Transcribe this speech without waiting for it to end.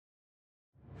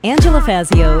Angela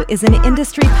Fazio is an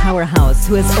industry powerhouse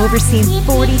who has overseen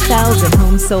 40,000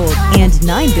 homes sold and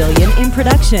 $9 billion in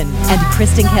production. And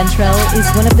Kristen Cantrell is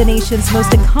one of the nation's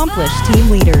most accomplished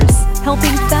team leaders, helping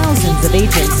thousands of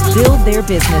agents build their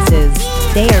businesses.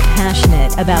 They are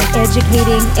passionate about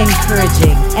educating,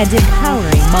 encouraging, and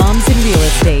empowering moms in real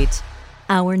estate.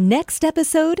 Our next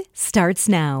episode starts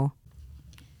now.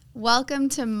 Welcome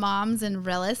to Moms in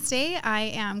Real Estate. I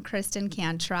am Kristen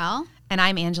Cantrell. And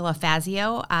I'm Angela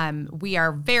Fazio. We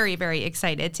are very, very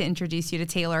excited to introduce you to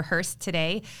Taylor Hirst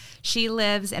today. She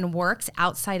lives and works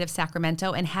outside of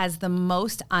Sacramento and has the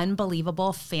most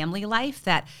unbelievable family life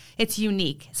that it's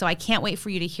unique. So I can't wait for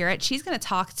you to hear it. She's going to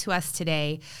talk to us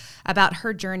today about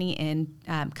her journey in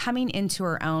coming into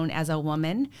her own as a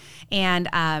woman.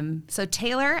 And so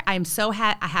Taylor, I'm so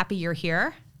happy you're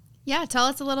here. Yeah, tell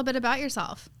us a little bit about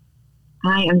yourself.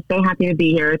 Hi, I'm so happy to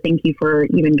be here. Thank you for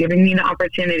even giving me the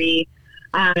opportunity.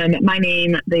 My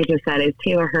name, they just said, is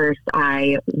Taylor Hirst.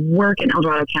 I work in El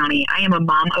Dorado County. I am a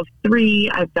mom of three.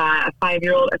 I've got a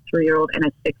 5-year-old, a 3-year-old, and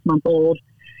a 6-month-old.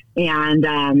 And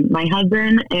my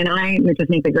husband and I, we just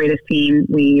make the greatest team.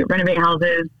 We renovate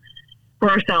houses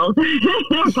for ourselves.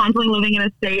 We're constantly living in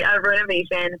a state of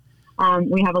renovation.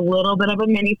 We have a little bit of a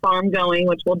mini farm going,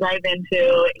 which we'll dive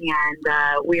into.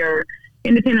 And we are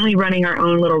independently running our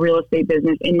own little real estate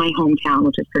business in my hometown,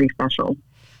 which is pretty special.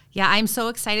 Yeah, I'm so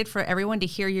excited for everyone to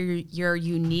hear your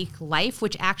unique life,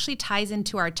 which actually ties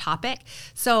into our topic.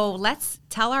 So let's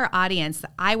tell our audience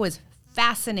that I was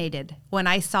fascinated when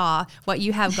I saw what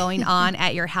you have going on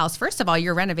at your house. First of all,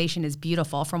 your renovation is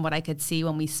beautiful from what I could see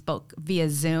when we spoke via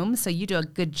Zoom. So you do a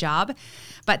good job.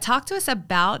 But talk to us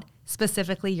about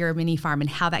specifically your mini farm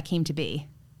and how that came to be.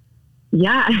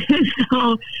 Yeah,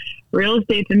 so real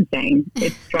estate's insane.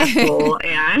 It's stressful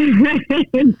and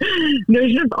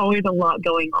there's just always a lot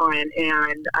going on.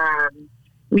 And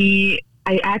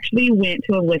I actually went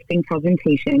to a listing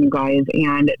presentation, you guys,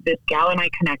 and this gal and I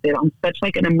connected on such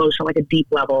like an emotional, like a deep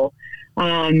level.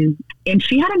 And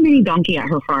she had a mini donkey at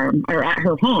her farm or at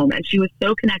her home, and she was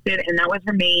so connected, and that was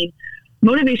her main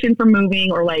motivation for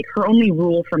moving, or like her only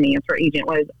rule for me as her agent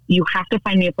was, you have to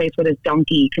find me a place where this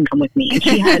donkey can come with me. And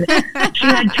she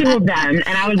had 2 of them,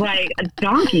 and I was like, a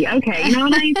donkey, okay, you know.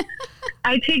 And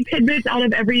I take tidbits out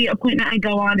of every appointment I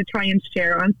go on to try and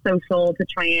share on social, to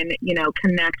try and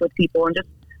connect with people and just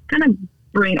kind of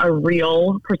bring a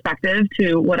real perspective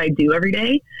to what I do every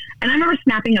day. And I remember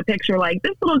snapping a picture like,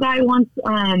 this little guy wants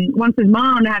his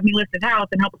mom to have me list his house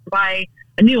and help us buy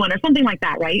a new one or something like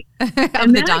that, right?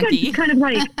 And then I just kind of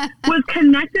like was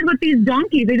connected with these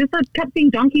donkeys. I just kept seeing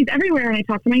donkeys everywhere, and I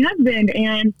talked to my husband,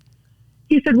 and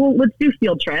he said, well, let's do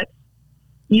field trips.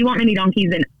 You want mini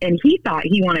donkeys? And he thought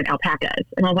he wanted alpacas.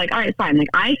 And I was like, all right, fine. Like,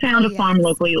 I found a farm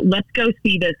locally. Let's go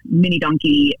see this mini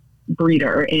donkey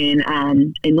breeder in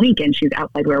Lincoln. She's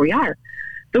outside where we are.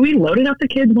 So we loaded up the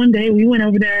kids one day. We went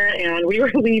over there, and we were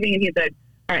leaving, and he said,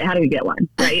 all right, how do we get one?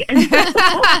 Right. And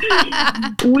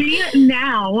so we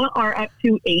now are up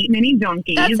to 8 mini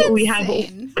donkeys. That's we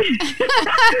insane.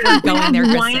 have going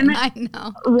there, one, I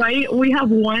know. right? We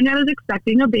have one that is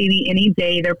expecting a baby any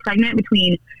day. They're pregnant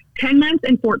between 10 months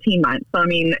and 14 months. So, I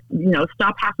mean,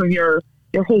 stop half of your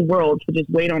whole world to just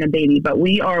wait on a baby. But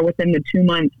we are within the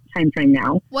 2-month time frame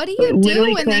now. What do you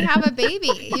do when they have a baby?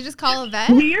 You just call a vet?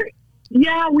 We are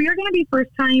going to be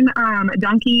first-time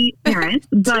donkey parents,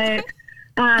 but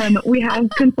we have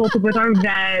consulted with our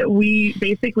vet.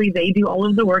 They do all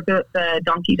of the work. The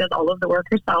donkey does all of the work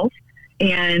herself.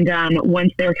 And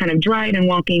once they're kind of dried and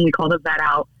walking, we call the vet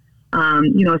out,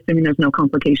 assuming there's no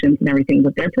complications and everything.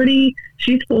 But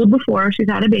she's foaled before. She's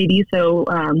had a baby. So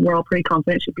we're all pretty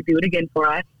confident she could do it again for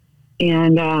us.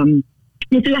 And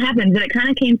we'll see what happens. And it kind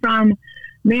of came from,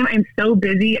 ma'am, I'm so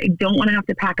busy. I don't want to have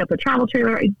to pack up a travel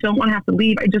trailer. I don't want to have to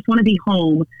leave. I just want to be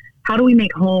home. How do we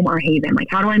make home our haven? Like,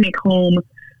 how do I make home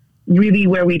really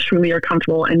where we truly are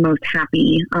comfortable and most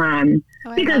happy?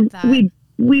 Because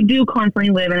we do constantly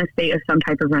live in a state of some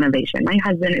type of renovation. My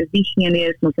husband is the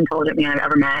handiest, most intelligent man I've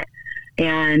ever met.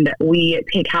 And we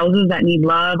take houses that need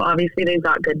love. Obviously, they've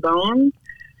got good bones.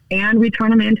 And we turn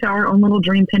them into our own little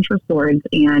dream Pinterest boards.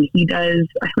 And he does,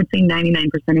 I would say, 99%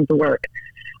 of the work.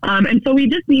 And so we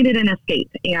just needed an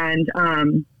escape. And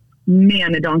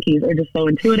man, the donkeys are just so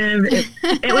intuitive.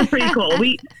 It was pretty cool.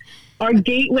 Our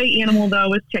gateway animal, though,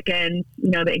 was chickens.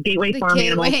 The gateway farm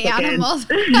animal, chickens.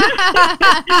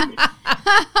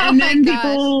 And then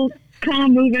people kind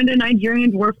of move into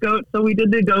Nigerian dwarf goats. So we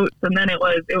did the goats, and then it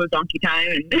was donkey time.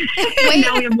 And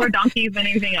now we have more donkeys than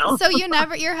anything else. So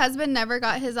your husband never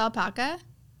got his alpaca?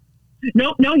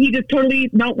 No, he just totally,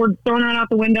 no, we're throwing that out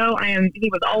the window. He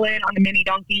was all in on the mini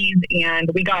donkeys, and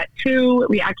we got 2.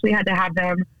 We actually had to have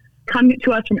them come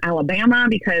to us from Alabama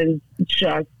because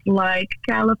just like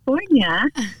California,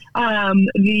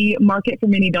 the market for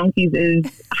mini donkeys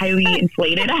is highly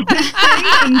inflated. I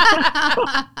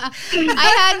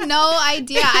had no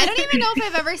idea. I don't even know if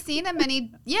I've ever seen a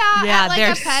mini. At like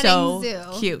they're a petting so zoo.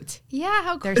 cute. Yeah,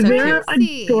 how They're cute. so They're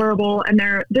cute. adorable, and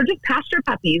they're just pasture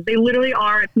puppies. They literally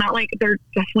are. It's not like they're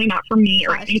definitely not for me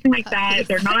or anything like that.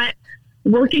 They're not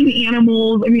working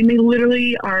animals. I mean, they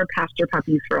literally are pasture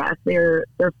puppies for us. They're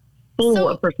full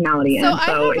of personality, and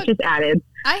so it's just added.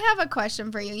 I have a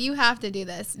question for you. You have to do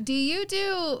this. Do you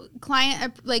do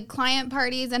client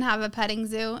parties and have a petting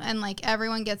zoo, and like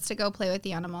everyone gets to go play with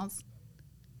the animals?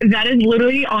 That is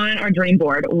literally on our dream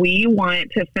board. We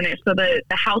want to finish. So the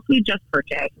house we just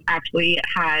purchased actually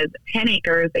has 10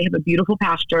 acres. They have a beautiful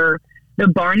pasture. The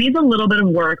barn needs a little bit of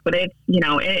work, but it's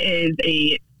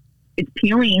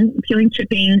peeling,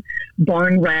 chipping,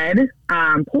 barn red,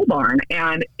 pole barn,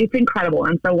 and it's incredible.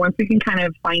 And so once we can kind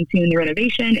of fine tune the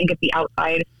renovation and get the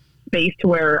outside space to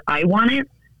where I want it,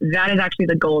 that is actually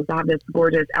the goal, is to have this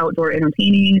gorgeous outdoor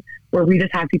entertaining where we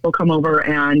just have people come over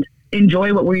and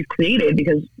enjoy what we've created,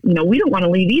 because, we don't want to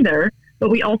leave either, but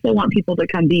we also want people to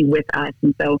come be with us.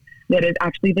 And so that is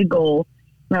actually the goal.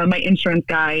 My insurance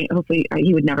guy, hopefully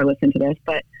he would never listen to this,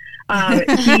 but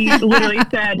he literally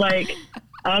said, like,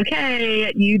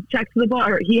 okay, you checked the box,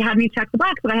 or he had me check the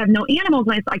box, but I have no animals.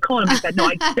 And I called him and said, no,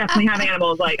 I definitely have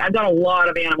animals. Like, I've got a lot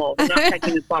of animals. I'm not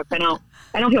checking this box. I don't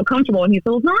feel comfortable. And he said,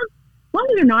 well, as long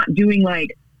as you're not doing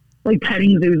like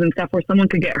petting zoos and stuff where someone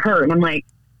could get hurt. And I'm like,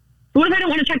 what if I don't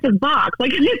want to check this box?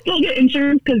 Like, can I still get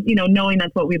insurance? Because, knowing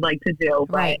that's what we'd like to do.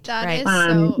 Right. That is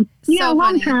so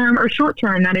long term or short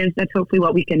term, that's hopefully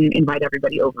what we can invite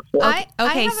everybody over for.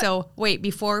 So wait,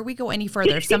 before we go any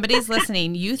further, if somebody's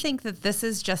listening, you think that this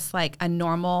is just like a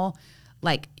normal,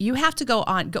 like you have to go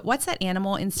on, what's that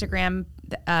animal Instagram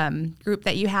group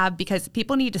that you have? Because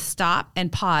people need to stop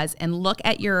and pause and look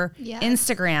at your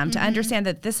Instagram to understand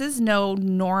that this is no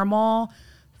normal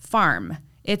farm.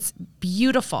 It's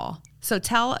beautiful. So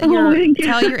tell your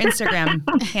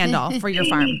Instagram handle for your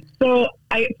farm. So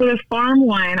for the farm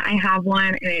one, I have one,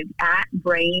 and it's at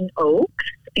Braying Oaks,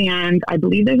 and I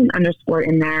believe there's an underscore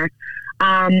in there.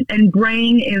 And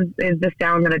braying is the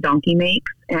sound that a donkey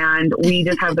makes, and we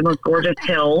just have the most gorgeous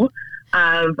hill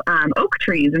of oak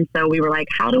trees. And so we were like,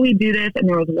 how do we do this? And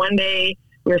there was one day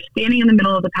we were standing in the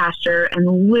middle of the pasture,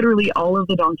 and literally all of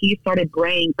the donkeys started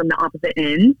braying from the opposite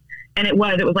end. And it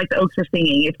was like the oaks were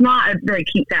singing. It's not a very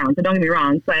cute sound, so don't get me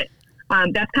wrong, but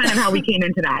that's kind of how we came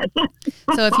into that.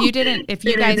 So if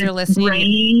you guys are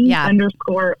listening,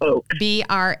 _oaks.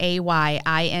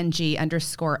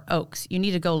 BRAYING_oaks. You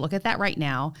need to go look at that right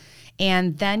now.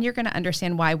 And then you're going to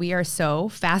understand why we are so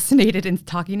fascinated in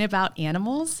talking about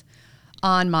animals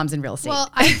on Moms in Real Estate. Well,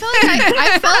 I feel like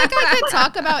I could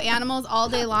talk about animals all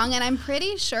day long, and I'm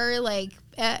pretty sure like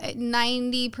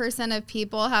 90% of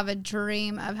people have a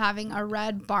dream of having a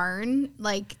red barn.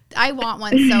 Like, I want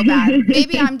one so bad.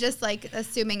 Maybe I'm just like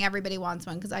assuming everybody wants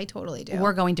one, because I totally do.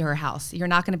 We're going to her house. You're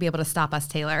not going to be able to stop us,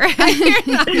 Taylor. You're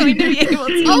not going to be able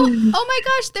to. Oh my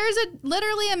gosh, there's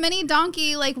literally a mini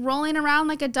donkey like rolling around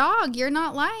like a dog. You're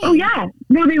not lying. Oh yeah.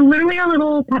 No, they literally are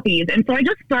little puppies. And so I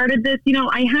just started this,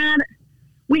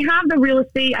 we have the real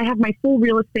estate. I have my full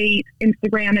real estate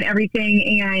Instagram and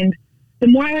everything. And the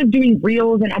more I was doing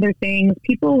reels and other things,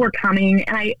 people were coming,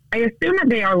 and I assume that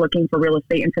they are looking for real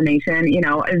estate information,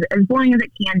 as boring as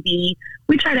it can be.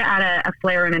 We try to add a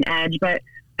flair and an edge, but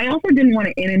I also didn't want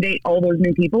to inundate all those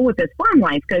new people with this farm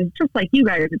life, because just like you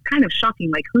guys, it's kind of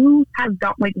shocking. Like,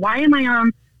 why am I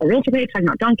on a realtor page talking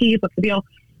about donkeys? What's the deal?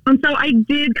 And so I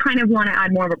did kind of want to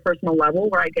add more of a personal level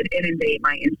where I could inundate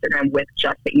my Instagram with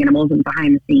just the animals and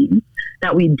behind the scenes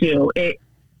that we do. It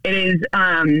is,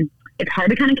 it's hard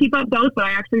to kind of keep up both, but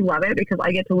I actually love it because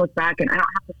I get to look back and I don't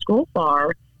have to scroll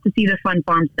far to see the fun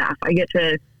farm stuff. I get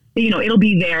to, it'll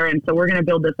be there. And so we're going to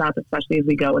build this up, especially as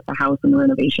we go with the house and the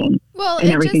renovation and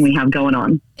everything we have going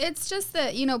on. It's just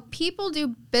that, people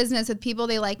do business with people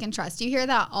they like and trust. You hear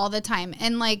that all the time.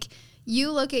 And like,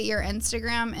 you look at your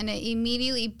Instagram and it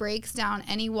immediately breaks down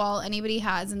any wall anybody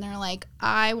has, and they're like,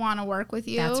 I want to work with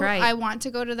you. That's right. I want to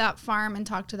go to that farm and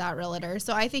talk to that realtor.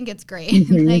 So I think it's great.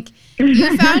 Mm-hmm. Like,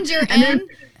 you found your in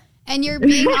and you're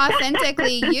being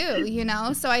authentically you,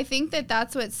 So I think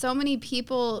that's what so many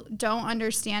people don't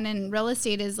understand in real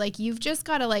estate is like, you've just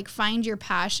got to like find your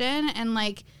passion and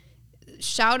like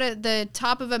shout at the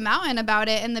top of a mountain about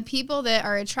it, and the people that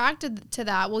are attracted to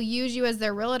that will use you as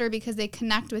their realtor because they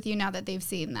connect with you now that they've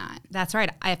seen that. That's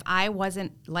right. If I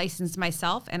wasn't licensed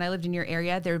myself and I lived in your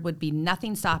area, there would be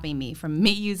nothing stopping me from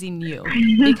me using you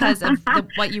because of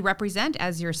what you represent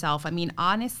as yourself. I mean,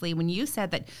 honestly, when you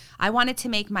said that I wanted to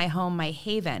make my home my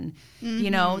haven,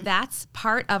 that's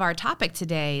part of our topic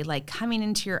today, like coming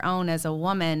into your own as a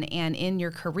woman and in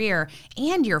your career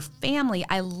and your family.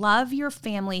 I love your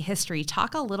family history.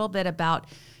 Talk a little bit about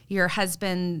your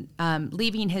husband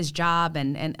leaving his job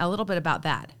and a little bit about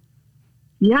that.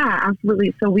 Yeah,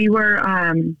 absolutely. So we were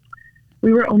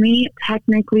only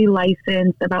technically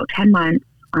licensed about 10 months.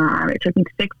 It took me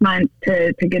 6 months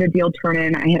to get a deal turned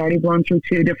in. I had already blown through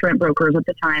 2 different brokers at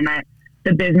the time.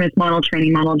 The business model,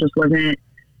 training model just wasn't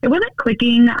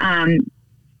clicking.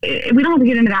 We don't have to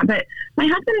get into that, but my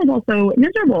husband was also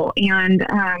miserable, and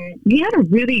he had a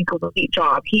really great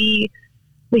job. He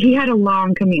had a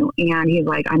long commute, and he's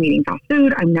like, I'm eating fast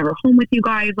food. I'm never home with you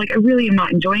guys. Like, I really am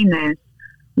not enjoying this.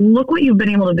 Look what you've been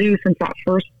able to do since that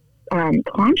first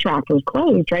contract was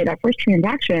closed, right? That first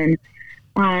transaction.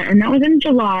 And that was in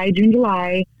June,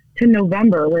 July to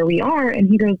November where we are. And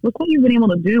he goes, look what you've been able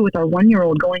to do with our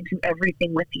 1-year-old going to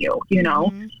everything with you,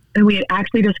 Mm-hmm. And we had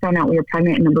actually just found out we were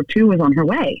pregnant and number 2 was on her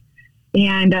way.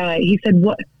 And he said,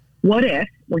 what if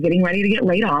we're getting ready to get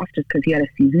laid off just because he had a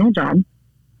seasonal job?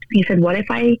 He said, what if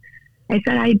I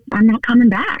said, I'm not coming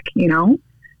back,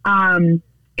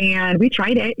 And we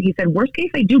tried it. He said, worst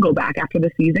case, I do go back after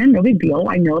the season. No big deal.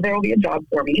 I know there will be a job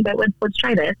for me, but let's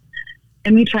try this.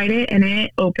 And we tried it, and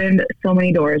it opened so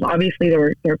many doors. Obviously,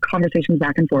 there were conversations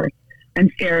back and forth. I'm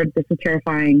scared. This is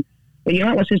terrifying. But you know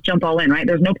what? Let's just jump all in, right?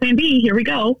 There's no plan B. Here we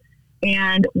go.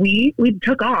 And we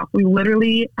took off. We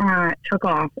literally took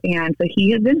off. And so he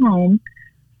has been home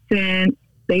since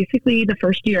basically the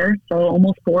first year, so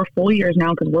almost 4 full years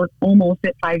now because we're almost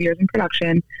at 5 years in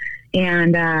production.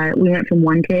 And we went from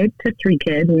 1 kid to 3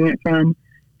 kids. We went from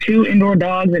 2 indoor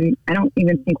dogs, and I don't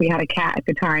even think we had a cat at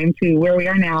the time, to where we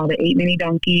are now, the 8 mini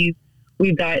donkeys.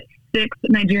 We've got 6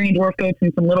 Nigerian dwarf goats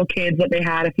and some little kids that they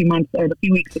had a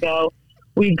few weeks ago.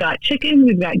 We've got chickens,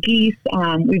 we've got geese,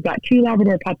 we've got 2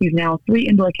 Labrador puppies now, 3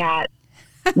 indoor cats.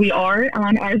 We are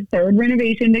on our 3rd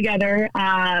renovation together,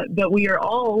 but we are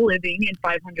all living in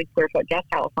 500 square foot guest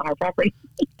house on our property.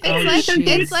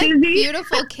 It's like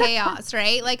beautiful chaos,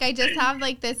 right? Like I just have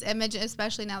like this image,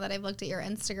 especially now that I've looked at your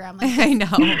Instagram. Like I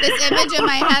know this image in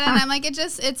my head, and I'm like,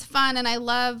 it's fun, and I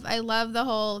love the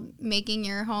whole making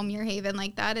your home your haven.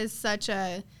 Like that is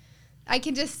I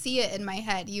can just see it in my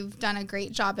head. You've done a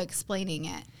great job explaining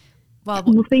it. Well,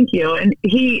 thank you. And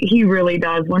he really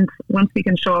does. Once we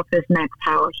can show off this next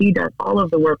house, he does all of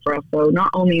the work for us. So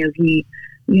not only is he,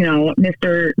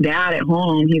 Mr. Dad at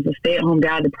home, he's a stay-at-home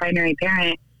dad, the primary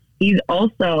parent, he's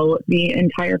also the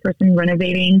entire person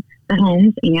renovating the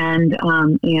homes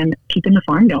and keeping the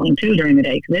farm going too during the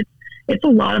day, because it's a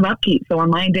lot of upkeep. So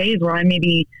on my days where I'm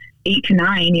maybe 8 to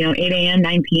 9, 8 a.m.,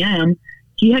 9 p.m.,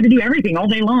 he had to do everything all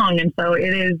day long. And so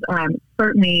it is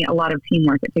certainly a lot of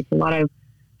teamwork. It takes a lot of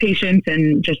patience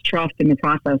and just trust in the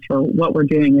process for what we're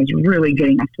doing is really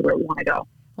getting us to where we want to go.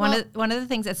 One of the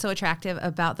things that's so attractive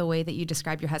about the way that you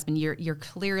describe your husband, you're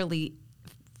clearly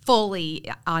fully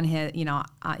on his,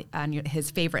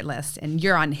 his favorite list, and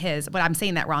you're on his. But I'm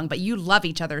saying that wrong. But you love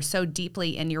each other so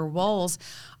deeply, and your roles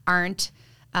aren't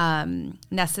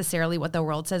necessarily what the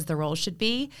world says the roles should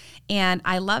be. And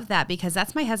I love that because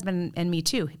that's my husband and me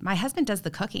too. My husband does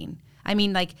the cooking. I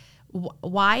mean, like,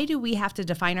 why do we have to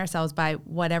define ourselves by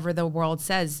whatever the world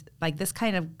says? Like, this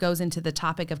kind of goes into the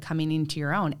topic of coming into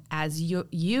your own as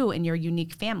you and your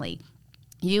unique family,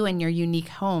 you and your unique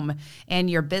home and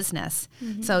your business.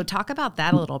 Mm-hmm. So talk about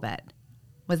that a little bit.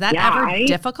 Was that ever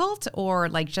difficult, or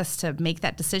like just to make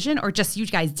that decision, or just you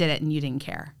guys did it and you didn't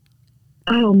care?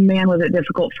 Oh man, was it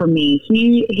difficult for me.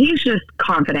 He's just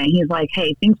confident. He's like,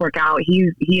 hey, things work out. He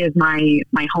is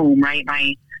my home, right?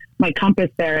 My compass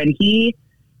there. And he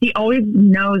always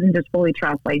knows and just fully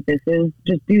trusts, like, this is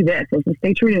just do this. Let's just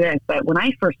stay true to this. But when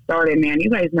I first started, man, you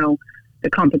guys know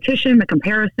the competition, the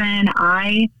comparison.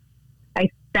 I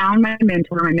found my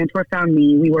mentor found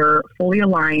me. We were fully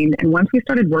aligned. And once we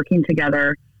started working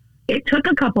together, it took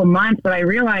a couple months, but I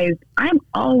realized I'm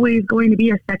always going to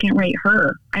be a second-rate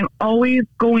her. I'm always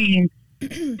going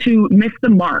to miss the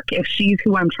mark if she's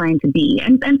who I'm trying to be.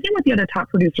 And same with the other top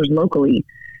producers locally.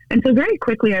 And so very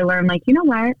quickly I learned, like, you know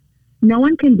what? No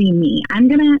one can be me. I'm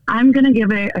gonna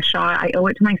give it a shot. I owe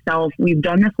it to myself. We've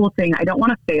done this whole thing. I don't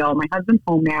want to fail. My husband's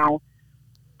home now.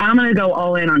 I'm gonna go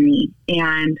all in on me.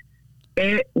 And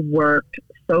it worked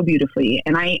so beautifully.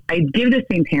 And I give the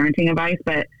same parenting advice,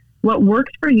 but what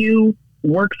works for you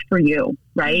works for you,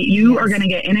 right? You are going to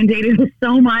get inundated with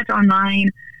so much online,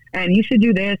 and you should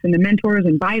do this and the mentors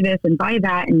and buy this and buy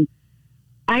that. And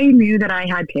I knew that I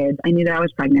had kids. I knew that I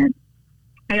was pregnant.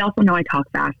 I also know I talk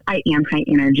fast. I am high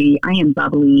energy. I am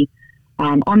bubbly.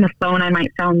 On the phone, I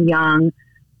might sound young,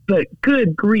 but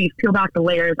good grief, peel back the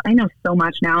layers. I know so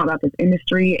much now about this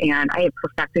industry, and I have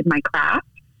perfected my craft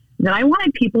that I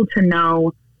wanted people to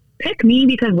know, pick me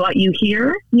because what you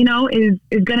hear, you know, is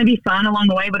going to be fun along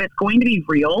the way, but it's going to be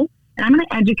real, and I'm going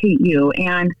to educate you.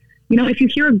 And, you know, if you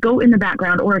hear a goat in the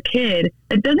background or a kid,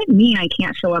 it doesn't mean I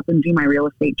can't show up and do my real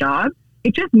estate job.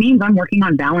 It just means I'm working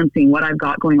on balancing what I've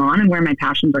got going on and where my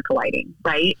passions are colliding,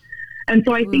 right? And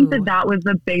so I think that was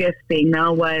the biggest thing,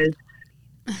 though, was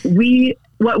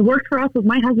what worked for us was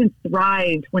my husband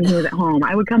thrived when he was at home.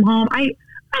 I would come home. I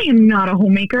am not a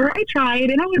homemaker. I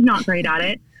tried, and I was not great at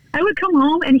it. I would come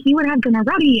home, and he would have dinner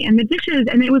ready and the dishes,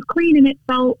 and it was clean, and it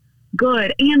felt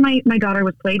good. And my daughter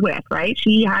was played with, right?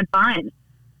 She had fun.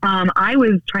 I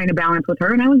was trying to balance with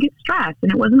her, and I would get stressed,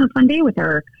 and it wasn't a fun day with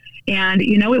her. And,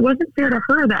 you know, it wasn't fair to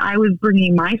her that I was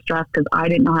bringing my stress because I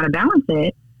didn't know how to balance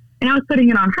it, and I was putting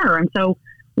it on her. And so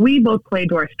we both played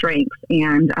to our strengths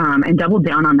and doubled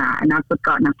down on that. And that's what's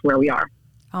gotten us to where we are.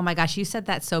 Oh my gosh, you said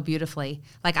that so beautifully.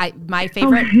 Like my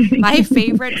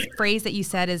favorite phrase that you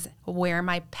said is where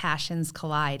my passions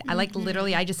collide. I like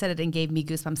literally, I just said it and gave me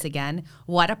goosebumps again.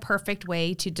 What a perfect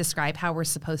way to describe how we're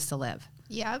supposed to live.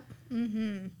 Yep.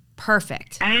 Mm-hmm.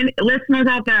 Perfect. And listeners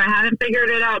out there, I haven't figured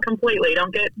it out completely.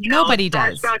 Don't get nobody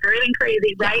does or anything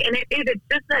crazy, right? Yeah. And it's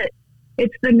just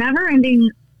it's the never ending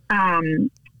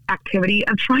activity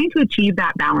of trying to achieve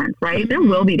that balance, right? Mm-hmm. There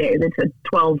will be days it's a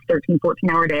 12, 13,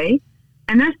 14-hour day.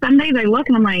 And there's some days I look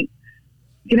and I'm like,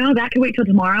 you know, that could wait till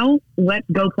tomorrow. Let's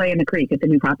go play in the creek at the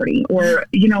new property. Or,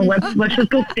 you know, let's just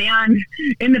go stand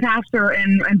in the pasture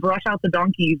and brush out the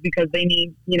donkeys because they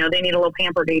need a little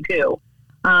pamper day too.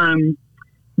 And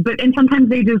sometimes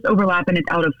they just overlap and it's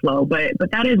out of flow. But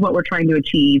that is what we're trying to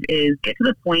achieve, is get to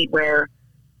the point where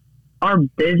our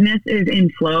business is in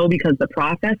flow because the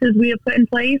processes we have put in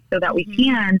place so that we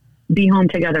can be home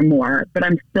together more. But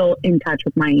I'm still in touch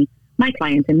with my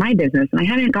clients and my business. And I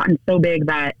haven't gotten so big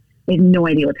that I have no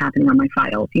idea what's happening on my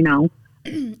files, you know?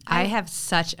 I have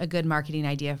such a good marketing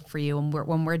idea for you.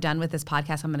 When we're done with this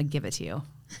podcast, I'm going to give it to you.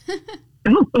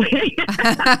 Oh, okay.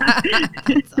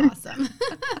 That's awesome.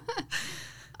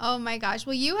 Oh my gosh.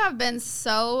 Well, you have been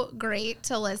so great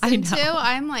to listen to.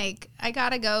 I'm like, I got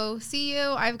to go see you.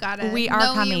 I've got to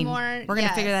know you more. We're going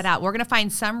to figure that out. We're going to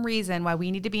find some reason why we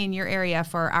need to be in your area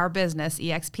for our business,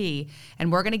 EXP,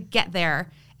 and we're going to get there.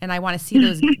 And I want to see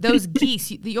those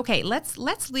geese. Okay,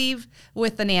 let's leave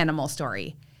with an animal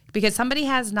story, because somebody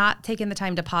has not taken the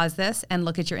time to pause this and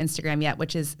look at your Instagram yet,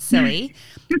 which is silly.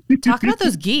 Talk about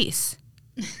those geese.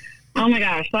 Oh my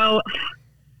gosh. So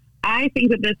I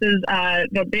think that this is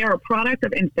that they are a product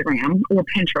of Instagram or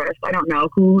Pinterest. I don't know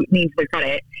who needs the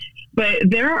credit, but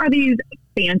there are these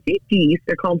fancy geese.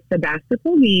 They're called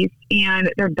Sebastopol geese, and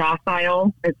they're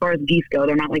docile as far as geese go.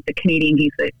 They're not like the Canadian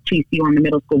geese that chase you on the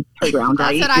middle school playground,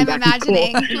 That's right? what I'm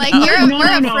imagining. Cool. Like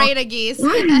we're afraid of geese.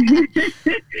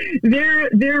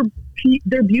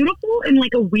 They're beautiful in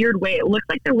like a weird way. It looks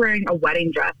like they're wearing a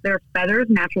wedding dress. Their feathers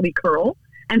naturally curl,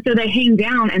 and so they hang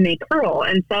down and they curl.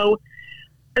 And so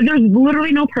there's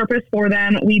literally no purpose for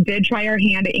them. We did try our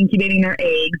hand at incubating their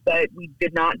eggs, but we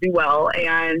did not do well.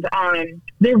 And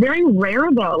they're very rare,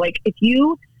 though. Like this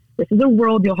is a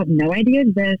world you'll have no idea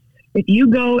exists. If you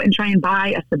go and try and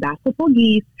buy a Sebastopol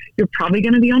geese, you're probably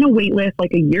going to be on a wait list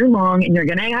like a year long, and you're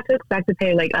going to have to expect to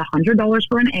pay like $100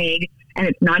 for an egg, and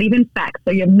it's not even sexed.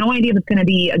 So you have no idea if it's going to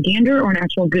be a gander or an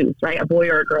actual goose, right? A boy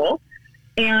or a girl.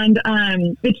 And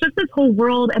it's just this whole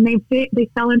world, and they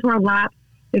fell into our lap.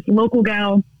 This local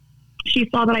gal, she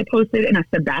saw that I posted in a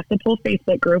Sebastopol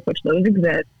Facebook group, which those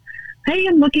exist. Hey,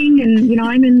 I'm looking, and you know,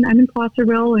 I'm in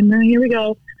Placerville, and here we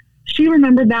go. She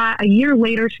remembered that. A year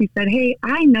later, she said, "Hey,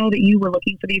 I know that you were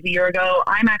looking for these a year ago.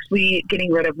 I'm actually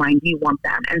getting rid of mine. Do you want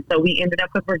them?" And so we ended up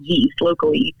with our geese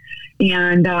locally,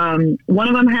 and one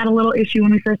of them had a little issue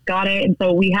when we first got it, and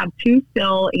so we have two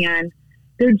still, and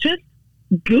they're just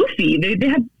goofy. They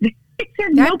have.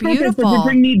 They're beautiful. To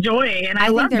bring me joy, and I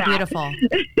love think they're that. Beautiful.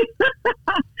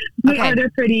 They're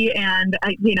pretty, and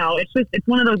it's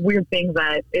one of those weird things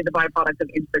that is a byproduct of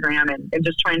Instagram and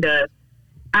just trying to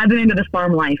add it into the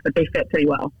farm life, but they fit pretty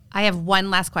well. I have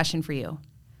one last question for you.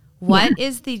 What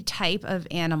is the type of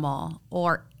animal,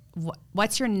 or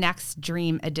what's your next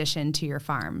dream addition to your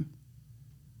farm?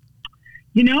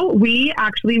 You know, we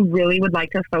actually really would like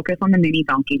to focus on the mini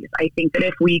donkeys. I think that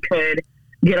if we could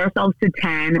get ourselves to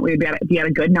 10, we'd be at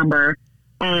a good number.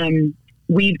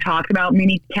 we've talked about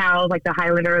mini cows, like the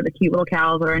Highlander, the cute little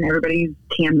cows that are in everybody's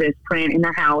canvas print in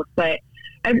their house, but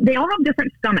they all have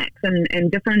different stomachs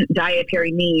and different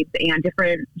dietary needs and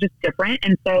different.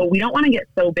 And so we don't want to get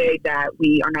so big that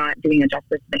we are not doing a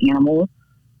justice to the animals,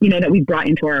 that we brought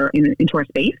into our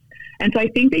space. And so I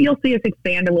think that you'll see us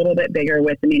expand a little bit bigger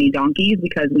with the mini donkeys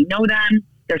because we know them.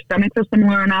 Their stomachs are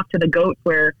similar enough to the goats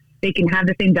where they can have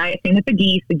the same diet. Same with the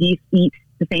geese. The geese eat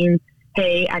the same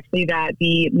hay, actually, that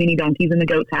the mini donkeys and the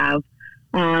goats have.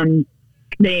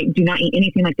 They do not eat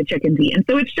anything like the chickens eat. And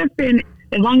so it's just been,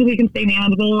 as long as we can stay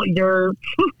manageable, you're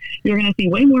going to see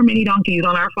way more mini donkeys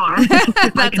on our farm.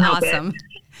 That's awesome.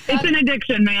 It's an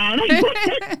addiction, man.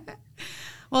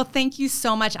 Well, thank you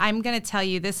so much. I'm going to tell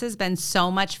you, this has been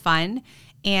so much fun.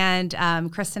 And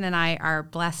Kristen and I are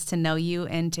blessed to know you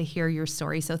and to hear your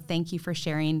story. So thank you for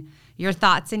sharing your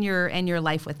thoughts and your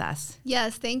life with us.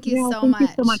 Yes, thank you so much. Thank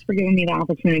you so much for giving me the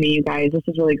opportunity, you guys. This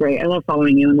is really great. I love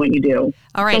following you and what you do.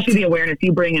 All right. Especially the awareness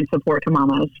you bring and support to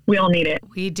mamas. We all need it.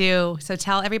 We do. So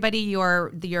tell everybody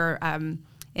your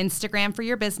Instagram for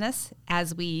your business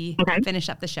as we finish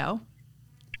up the show.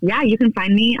 Yeah, you can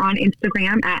find me on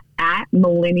Instagram at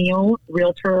Millennial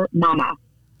Realtor Mama.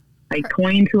 I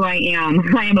coined who I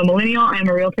am. I am a millennial, I am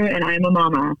a realtor, and I am a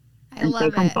mama. I love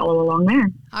it. Come follow along there.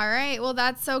 All right. Well,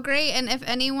 that's so great. And if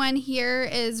anyone here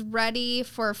is ready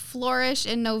for Flourish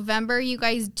in November, you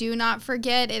guys do not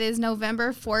forget it is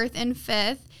November 4th and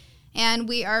 5th. And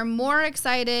we are more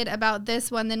excited about this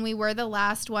one than we were the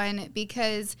last one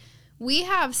because we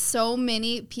have so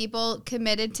many people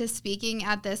committed to speaking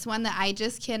at this one that I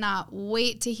just cannot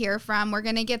wait to hear from. We're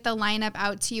going to get the lineup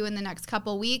out to you in the next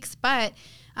couple weeks, but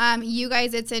you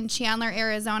guys, it's in Chandler,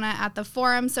 Arizona at the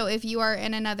Forum. So if you are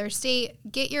in another state,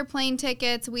 get your plane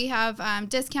tickets. We have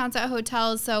discounts at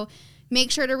hotels. So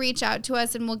make sure to reach out to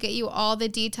us and we'll get you all the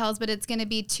details. But it's going to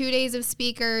be 2 days of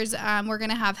speakers. We're going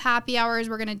to have happy hours.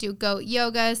 We're going to do goat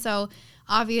yoga. So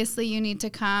obviously you need to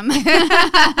come. We didn't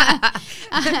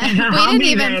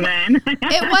even, it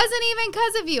wasn't even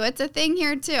because of you. It's a thing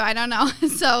here too. I don't know.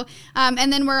 So,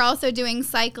 and then we're also doing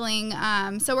cycling.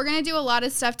 So we're going to do a lot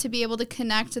of stuff to be able to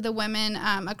connect to the women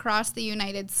across the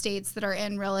United States that are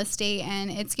in real estate. And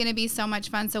it's going to be so much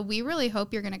fun. So we really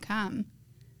hope you're going to come.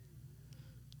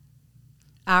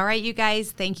 All right, you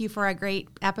guys, thank you for a great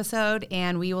episode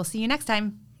and we will see you next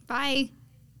time. Bye.